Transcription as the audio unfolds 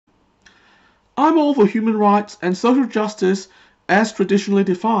I'm all for human rights and social justice as traditionally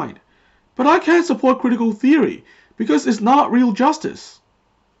defined, but I can't support critical theory because it's not real justice.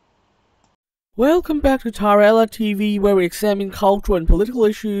 Welcome back to Tarella TV, where we examine cultural and political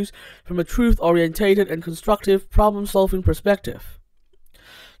issues from a truth-orientated and constructive problem-solving perspective.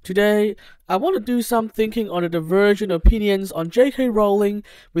 Today, I want to do some thinking on the divergent opinions on JK Rowling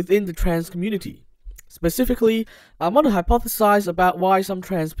within the trans community. Specifically, I want to hypothesize about why some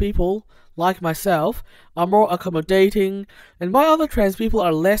trans people, like myself, are more accommodating and why other trans people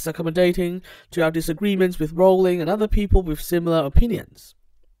are less accommodating to our disagreements with Rowling and other people with similar opinions.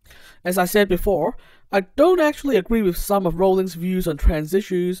 As I said before, I don't actually agree with some of Rowling's views on trans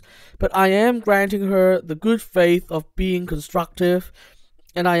issues, but I am granting her the good faith of being constructive,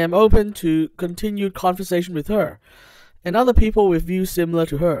 and I am open to continued conversation with her and other people with views similar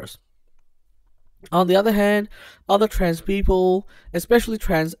to hers. On the other hand, other trans people, especially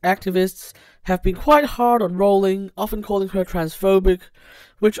trans activists, have been quite hard on Rowling, often calling her transphobic,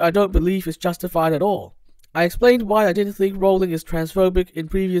 which I don't believe is justified at all. I explained why I didn't think Rowling is transphobic in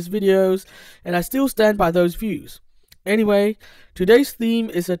previous videos, and I still stand by those views. Anyway, today's theme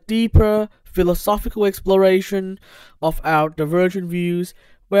is a deeper philosophical exploration of our divergent views,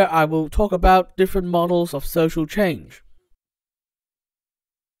 where I will talk about different models of social change.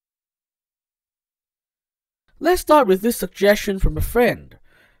 Let's start with this suggestion from a friend.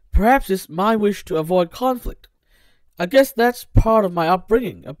 Perhaps it's my wish to avoid conflict. I guess that's part of my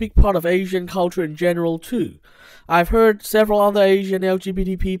upbringing, a big part of Asian culture in general too. I've heard several other Asian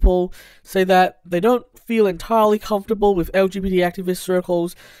LGBT people say that they don't feel entirely comfortable with LGBT activist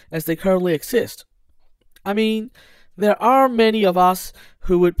circles as they currently exist. I mean, there are many of us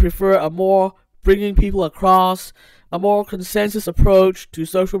who would prefer a more bringing people across, a more consensus approach to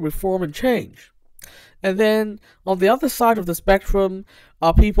social reform and change. And then, on the other side of the spectrum,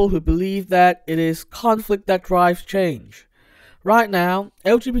 are people who believe that it is conflict that drives change. Right now,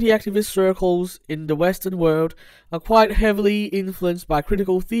 LGBT activist circles in the Western world are quite heavily influenced by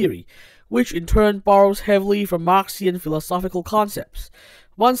critical theory, which in turn borrows heavily from Marxian philosophical concepts.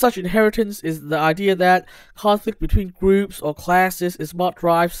 One such inheritance is the idea that conflict between groups or classes is what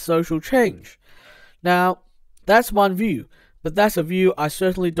drives social change. Now, that's one view, but that's a view I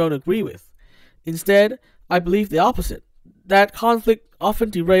certainly don't agree with. Instead, I believe the opposite, that conflict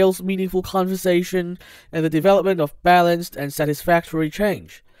often derails meaningful conversation and the development of balanced and satisfactory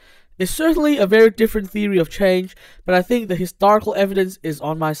change. It's certainly a very different theory of change, but I think the historical evidence is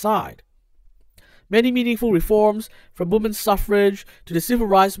on my side. Many meaningful reforms, from women's suffrage to the civil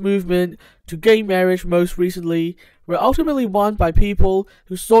rights movement to gay marriage most recently, were ultimately won by people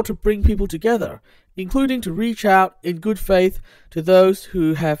who sought to bring people together, including to reach out in good faith to those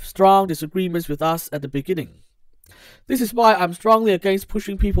who have strong disagreements with us at the beginning. This is why I'm strongly against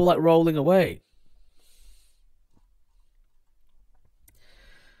pushing people like Rowling away.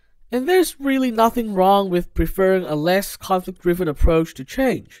 And there's really nothing wrong with preferring a less conflict-driven approach to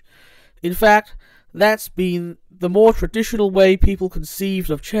change. In fact, that's been the more traditional way people conceived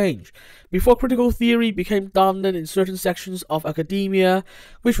of change, before critical theory became dominant in certain sections of academia,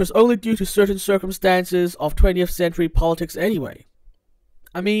 which was only due to certain circumstances of 20th century politics anyway.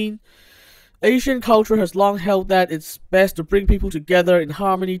 I mean, Asian culture has long held that it's best to bring people together in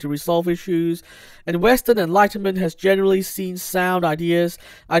harmony to resolve issues, and Western Enlightenment has generally seen sound ideas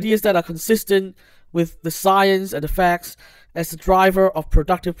that are consistent with the science and the facts as the driver of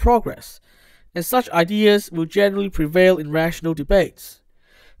productive progress, and such ideas will generally prevail in rational debates.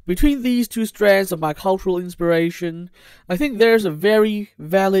 Between these two strands of my cultural inspiration, I think there's a very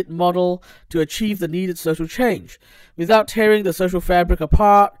valid model to achieve the needed social change, without tearing the social fabric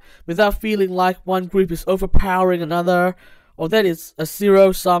apart, without feeling like one group is overpowering another, or that it's a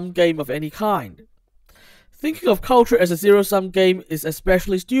zero-sum game of any kind. Thinking of culture as a zero-sum game is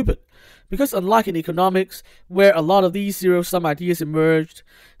especially stupid, because unlike in economics, where a lot of these zero-sum ideas emerged,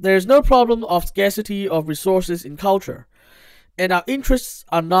 there is no problem of scarcity of resources in culture, and our interests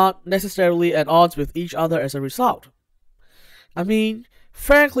are not necessarily at odds with each other as a result. I mean,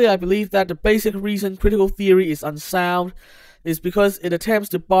 frankly, I believe that the basic reason critical theory is unsound is because it attempts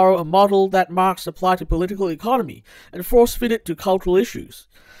to borrow a model that Marx applied to political economy and force-fit it to cultural issues.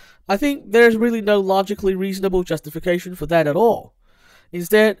 I think there's really no logically reasonable justification for that at all.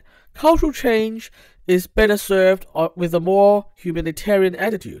 Instead, cultural change is better served with a more humanitarian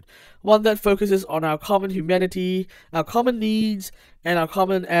attitude, one that focuses on our common humanity, our common needs, and our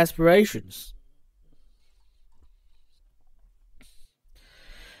common aspirations.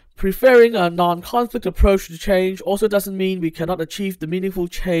 Preferring a non-conflict approach to change also doesn't mean we cannot achieve the meaningful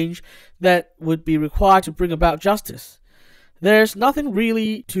change that would be required to bring about justice. There's nothing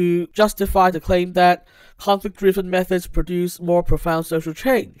really to justify the claim that conflict-driven methods produce more profound social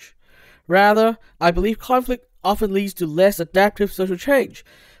change. Rather, I believe conflict often leads to less adaptive social change,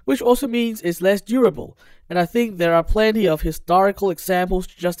 which also means it's less durable, and I think there are plenty of historical examples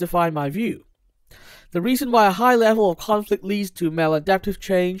to justify my view. The reason why a high level of conflict leads to maladaptive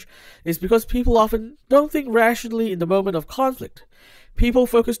change is because people often don't think rationally in the moment of conflict. People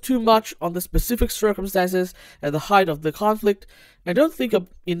focus too much on the specific circumstances at the height of the conflict and don't think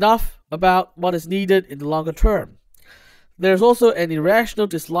enough about what is needed in the longer term. There's also an irrational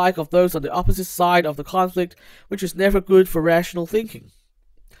dislike of those on the opposite side of the conflict, which is never good for rational thinking.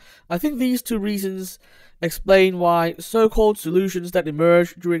 I think these two reasons explain why so-called solutions that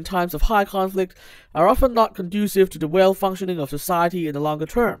emerge during times of high conflict are often not conducive to the well-functioning of society in the longer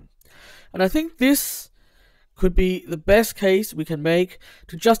term. And I think this could be the best case we can make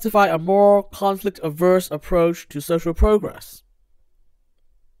to justify a more conflict-averse approach to social progress.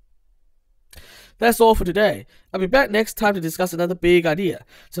 That's all for today. I'll be back next time to discuss another big idea.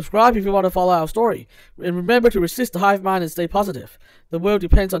 Subscribe if you want to follow our story. And remember to resist the hive mind and stay positive. The world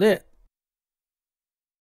depends on it.